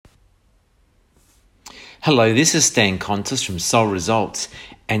Hello, this is Kontos from Soul Results,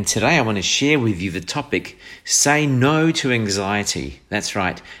 and today I want to share with you the topic, say no to anxiety. That's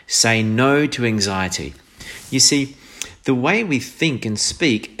right, say no to anxiety. You see, the way we think and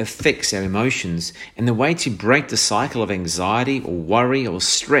speak affects our emotions, and the way to break the cycle of anxiety or worry or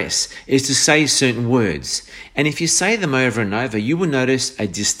stress is to say certain words. And if you say them over and over, you will notice a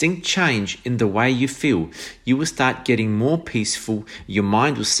distinct change in the way you feel. You will start getting more peaceful, your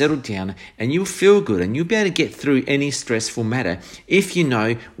mind will settle down, and you'll feel good, and you'll be able to get through any stressful matter if you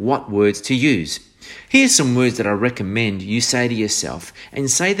know what words to use. Here's some words that I recommend you say to yourself, and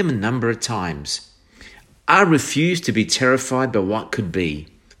say them a number of times. I refuse to be terrified by what could be.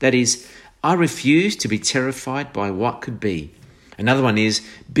 That is, I refuse to be terrified by what could be. Another one is,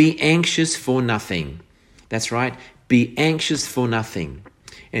 be anxious for nothing. That's right, be anxious for nothing.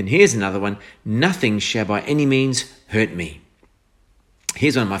 And here's another one, nothing shall by any means hurt me.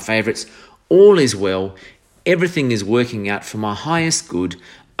 Here's one of my favorites, all is well, everything is working out for my highest good,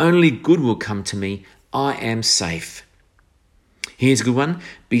 only good will come to me, I am safe. Here's a good one.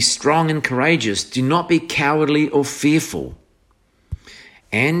 Be strong and courageous. Do not be cowardly or fearful.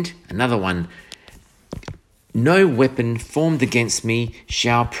 And another one. No weapon formed against me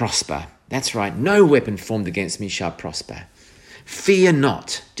shall prosper. That's right. No weapon formed against me shall prosper. Fear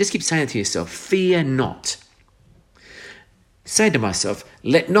not. Just keep saying it to yourself. Fear not. Say to myself,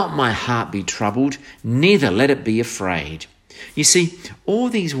 let not my heart be troubled, neither let it be afraid. You see, all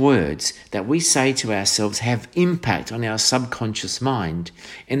these words that we say to ourselves have impact on our subconscious mind,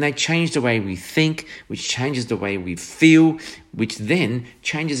 and they change the way we think, which changes the way we feel, which then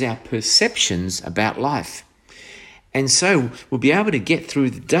changes our perceptions about life. And so we'll be able to get through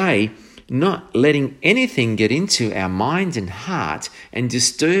the day not letting anything get into our mind and heart and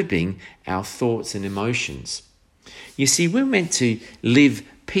disturbing our thoughts and emotions. You see, we're meant to live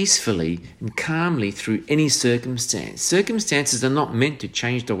peacefully and calmly through any circumstance. Circumstances are not meant to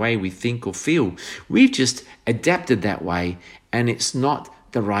change the way we think or feel. We've just adapted that way, and it's not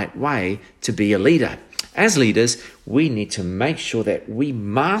the right way to be a leader. As leaders, we need to make sure that we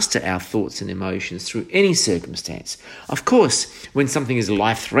master our thoughts and emotions through any circumstance. Of course, when something is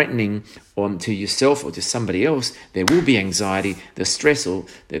life-threatening to yourself or to somebody else, there will be anxiety, the stress or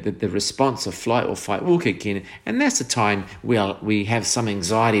the response of flight or fight will kick in, and that's the time we have some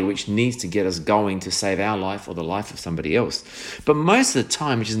anxiety which needs to get us going to save our life or the life of somebody else. But most of the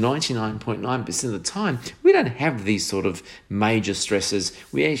time, which is 99.9% of the time, we don't have these sort of major stresses.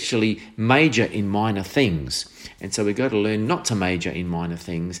 We actually major in minor things. And so we've got to learn not to major in minor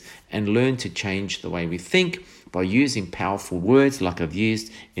things and learn to change the way we think by using powerful words like I've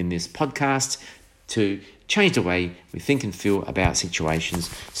used in this podcast to change the way we think and feel about situations.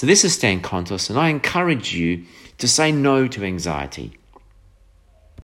 So this is Kontos, and I encourage you to say no to anxiety.